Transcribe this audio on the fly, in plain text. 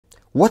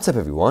What's up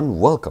everyone,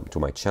 welcome to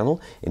my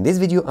channel. In this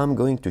video I'm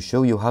going to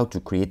show you how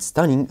to create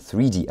stunning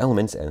 3D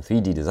elements and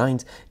 3D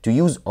designs to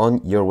use on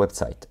your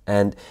website.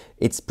 And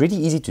it's pretty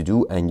easy to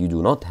do and you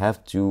do not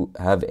have to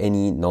have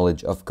any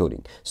knowledge of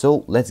coding.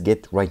 So let's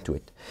get right to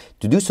it.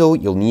 To do so,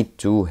 you'll need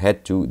to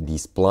head to the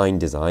Spline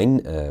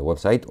Design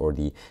website or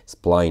the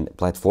Spline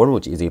platform,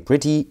 which is a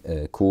pretty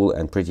cool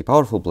and pretty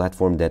powerful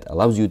platform that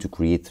allows you to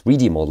create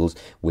 3D models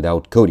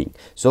without coding.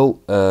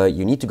 So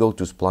you need to go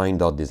to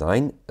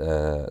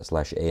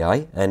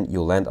spline.design/AI and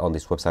you'll land on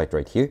this website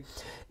right here.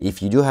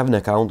 If you do have an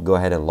account, go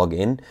ahead and log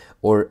in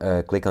or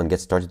click on Get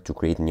Started to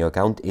create a new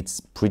account.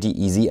 It's pretty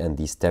easy and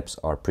these steps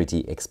are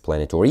pretty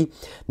explanatory.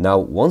 Now,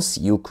 once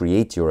you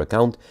create your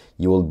account,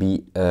 you will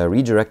be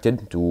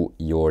redirected to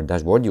your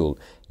dashboard.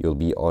 You'll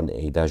be on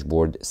a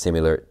dashboard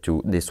similar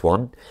to this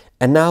one.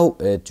 And now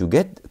to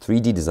get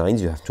 3D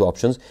designs, you have two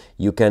options.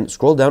 You can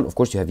scroll down. Of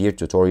course, you have here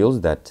tutorials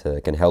that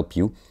can help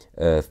you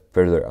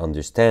further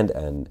understand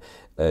and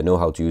know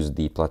how to use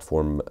the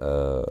platform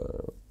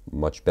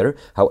much better.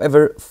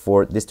 However,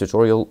 for this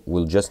tutorial,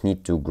 we'll just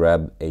need to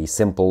grab a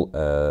simple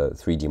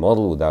 3D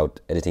model without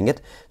editing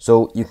it.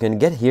 So you can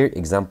get here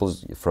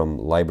examples from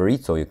library.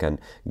 So you can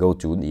go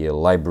to the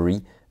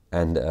library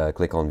and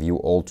click on view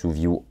all to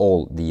view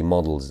all the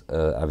models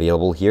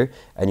available here,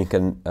 and you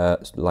can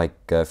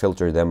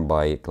filter them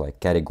by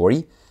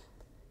category.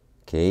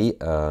 Okay,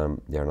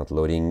 they are not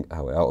loading.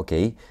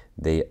 Okay,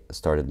 they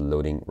started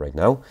loading right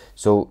now.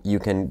 So you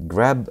can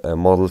grab a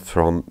model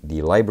from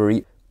the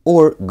library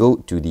or go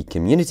to the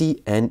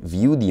community and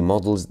view the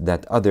models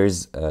that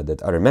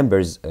other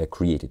members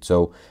created.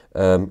 So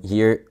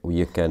here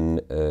you can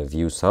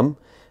view some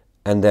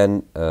and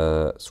then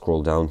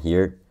scroll down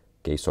here.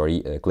 Okay,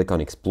 sorry, click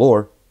on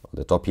explore on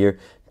the top here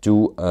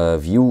to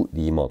view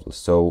the models.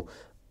 So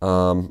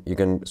you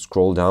can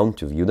scroll down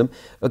to view them.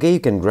 Okay, you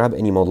can grab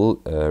any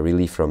model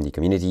really from the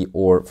community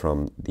or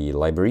from the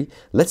library.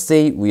 Let's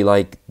say we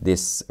like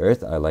this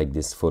Earth. I like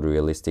this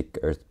photorealistic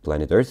Earth,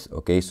 planet Earth.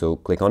 Okay, so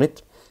click on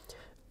it.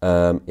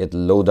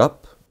 It'll load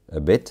up a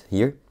bit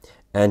here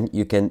and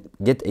you can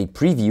get a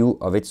preview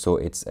of it. So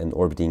it's an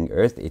orbiting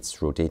Earth,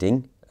 it's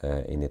rotating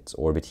in its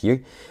orbit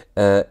here.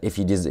 If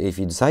you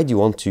decide you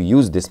want to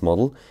use this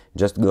model,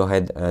 just go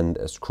ahead and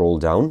scroll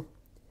down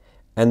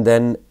and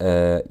then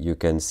you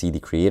can see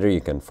the creator,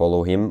 you can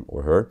follow him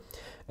or her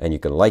and you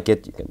can like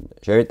it, you can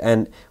share it.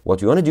 And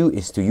what we want to do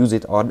is to use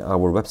it on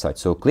our website.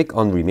 So click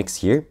on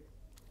remix here.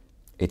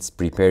 It's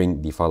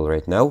preparing the file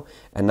right now,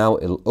 and now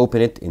it'll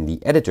open it in the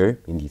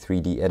editor, in the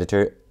 3D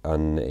editor,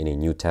 in a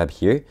new tab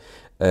here.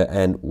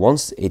 And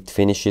once it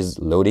finishes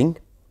loading,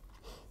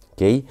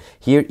 okay,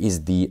 here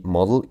is the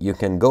model. You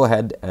can go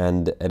ahead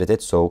and edit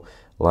it. So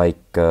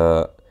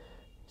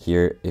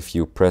here, if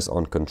you press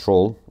on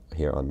Control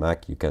here on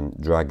Mac, you can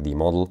drag the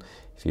model.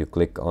 If you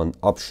click on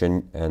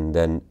Option and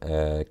then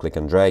click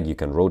and drag, you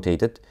can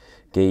rotate it.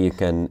 Okay, you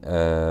can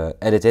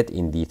edit it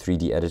in the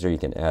 3D editor, you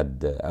can add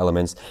the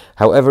elements.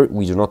 However,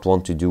 we do not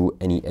want to do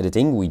any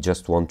editing, we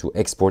just want to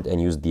export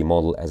and use the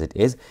model as it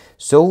is.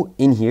 So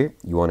in here,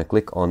 you want to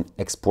click on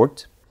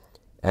Export,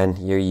 and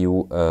here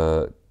you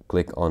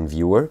click on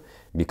Viewer,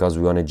 because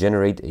we want to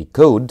generate a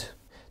code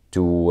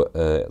to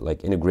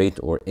integrate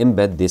or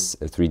embed this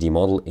 3D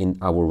model in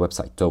our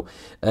website. So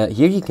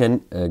here you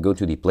can go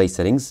to the Place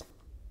Settings,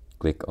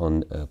 click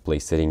on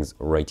Place Settings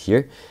right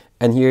here.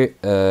 And here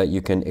you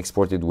can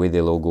export it with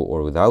a logo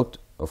or without.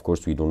 Of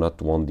course, we do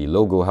not want the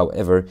logo.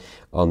 However,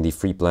 on the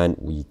free plan,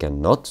 we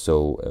cannot.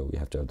 So we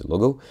have to have the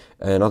logo.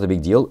 Not a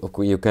big deal.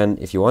 Okay, you can,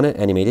 if you want to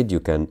animate it,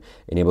 you can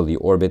enable the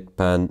orbit,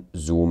 pan,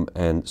 zoom,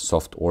 and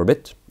soft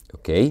orbit.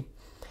 Okay.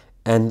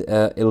 And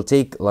it'll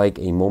take like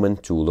a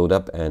moment to load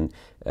up and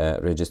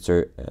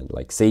register and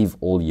save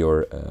all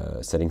your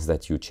settings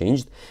that you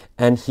changed.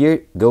 And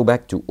here, go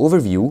back to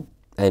overview.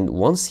 And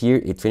once here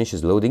it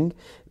finishes loading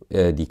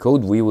the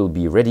code, we will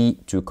be ready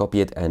to copy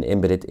it and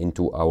embed it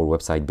into our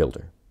website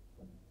builder.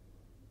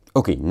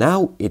 Okay,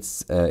 now it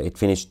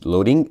finished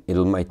loading.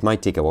 It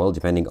might take a while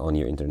depending on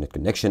your internet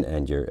connection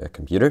and your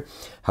computer.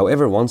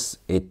 However, once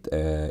it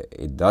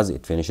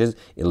finishes,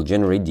 it'll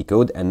generate the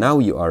code, and now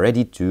you are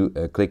ready to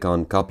click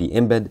on Copy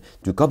Embed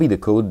to copy the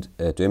code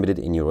to embed it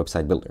in your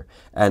website builder.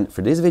 And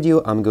for this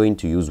video, I'm going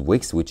to use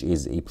Wix, which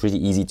is a pretty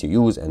easy to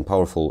use and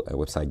powerful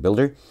website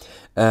builder.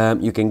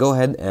 You can go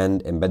ahead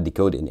and embed the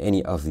code in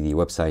any of the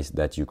websites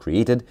that you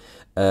created.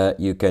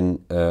 You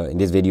can, in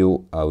this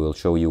video, I will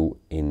show you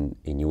in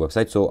a new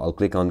website. So I'll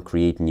click on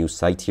Create New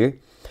Site here.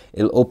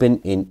 It'll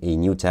open in a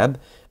new tab.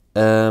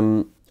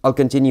 I'll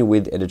continue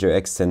with Editor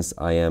X since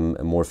I am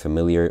more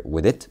familiar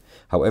with it.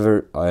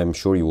 However, I'm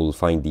sure you will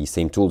find the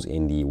same tools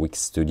in the Wix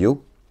Studio.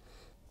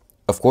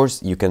 Of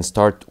course, you can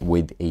start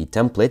with a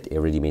template,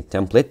 a ready-made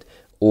template,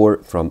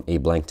 or from a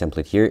blank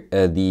template here.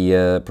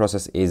 The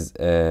process is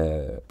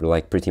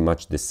pretty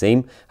much the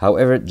same.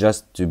 However,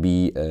 just to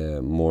be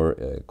more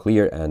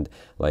clear and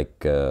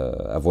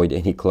avoid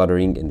any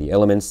cluttering in the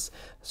elements,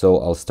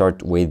 so I'll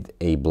start with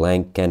a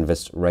blank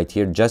canvas right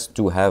here, just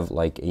to have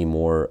a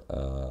more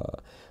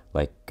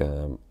like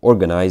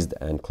organized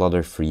and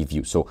clutter-free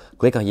view. So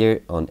click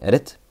here on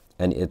edit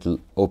and it'll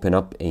open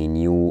up a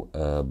new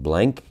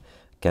blank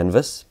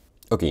canvas.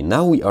 Okay,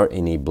 now we are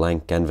in a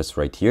blank canvas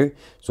right here.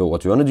 So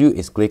what we want to do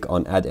is click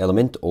on add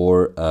element,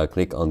 or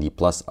click on the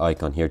plus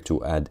icon here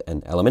to add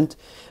an element.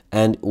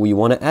 And we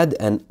want to add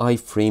an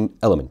iframe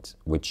element,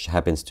 which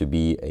happens to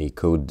be a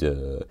code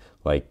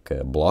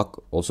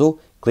block also.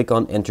 Click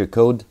on enter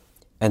code,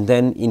 and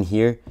then in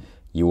here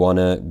you want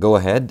to go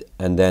ahead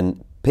and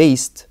then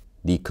paste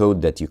the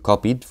code that you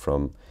copied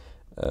from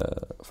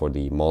for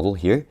the model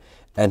here.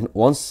 And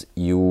once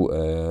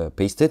you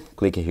paste it,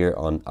 click here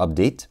on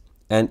update,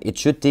 and it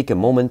should take a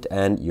moment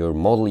and your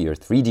model, your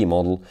 3D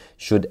model,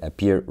 should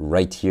appear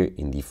right here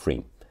in the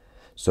frame.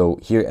 So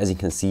here, as you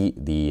can see,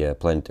 the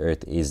planet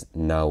Earth is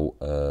now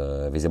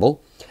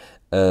visible.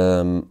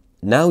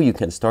 Now you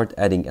can start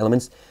adding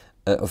elements.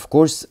 Of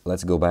course,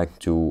 let's go back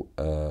to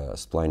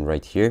Spline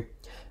right here.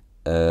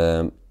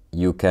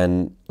 You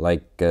can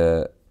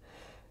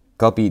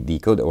copy the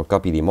code or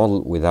copy the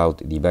model without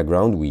the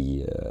background.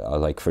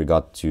 I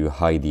forgot to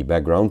hide the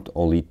background,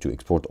 only to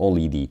export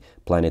only the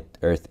planet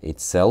Earth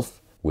itself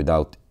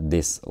without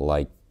this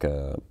black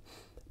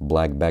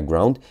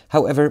background.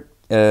 However,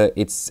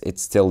 it's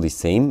still the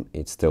same,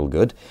 it's still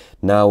good.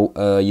 Now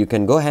you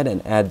can go ahead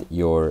and add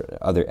your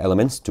other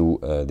elements to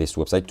this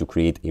website to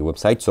create a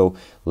website. So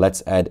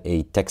let's add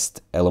a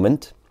text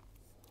element.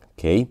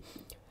 Okay,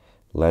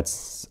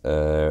 let's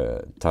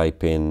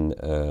type in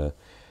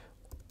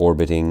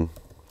orbiting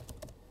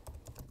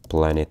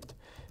planet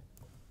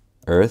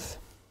Earth.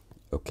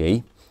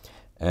 Okay,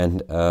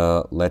 and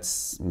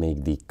let's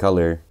make the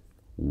color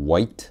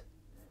white.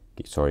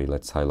 Okay, sorry,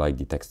 let's highlight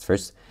the text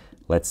first.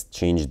 Let's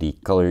change the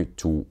color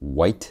to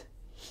white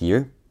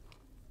here.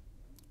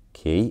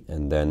 Okay,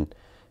 and then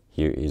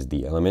here is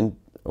the element,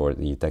 or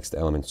the text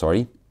element,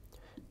 sorry.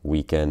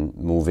 We can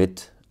move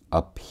it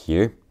up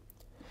here,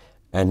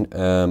 and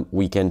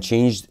we can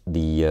change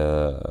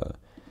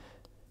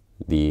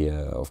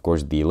of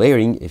course the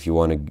layering. If you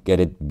want to get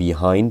it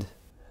behind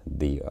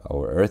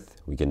our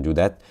Earth, we can do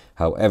that.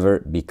 However,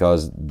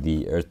 because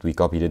the Earth, we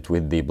copied it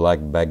with the black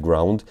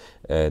background,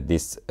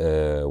 this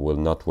will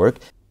not work.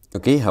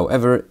 Okay,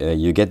 however,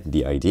 you get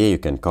the idea. You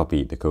can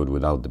copy the code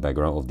without the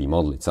background of the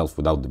model itself,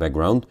 without the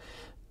background.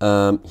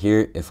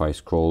 Here, if I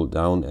scroll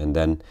down and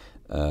then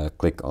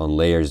click on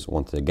layers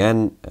once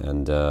again,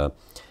 and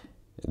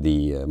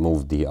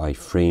move the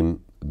iframe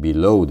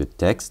below the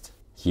text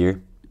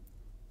here,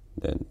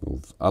 then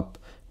move up.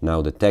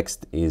 Now the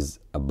text is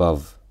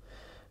above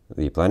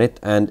the planet,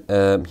 and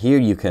here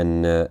you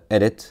can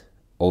edit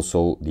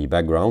also the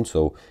background.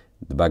 So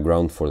the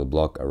background for the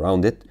block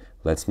around it,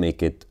 let's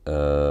make it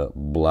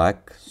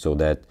black so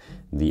that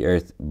the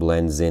Earth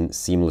blends in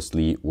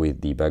seamlessly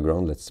with the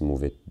background. Let's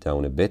move it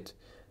down a bit.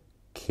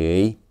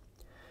 Okay,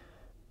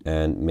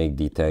 and make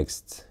the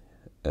text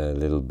a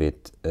little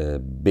bit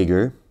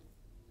bigger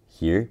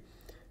here.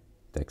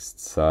 Text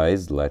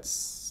size,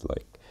 let's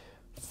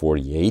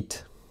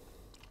 48.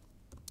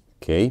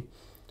 Okay,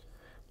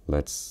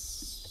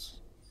 let's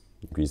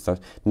increase that.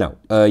 Now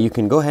you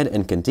can go ahead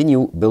and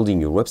continue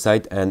building your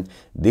website, and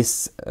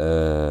this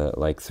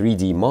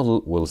 3D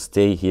model will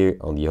stay here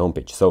on the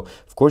homepage. So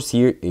of course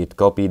here it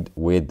copied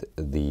with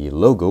the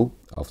logo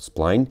of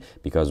Spline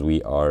because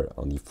we are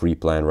on the free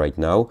plan right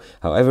now.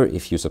 However,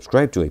 if you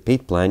subscribe to a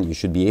paid plan, you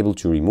should be able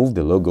to remove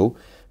the logo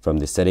from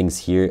the settings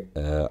here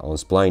on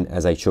Spline,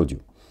 as I showed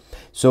you.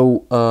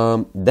 So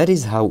that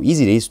is how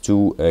easy it is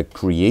to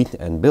create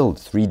and build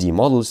 3D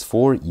models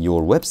for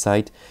your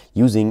website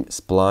using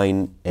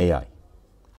Spline AI.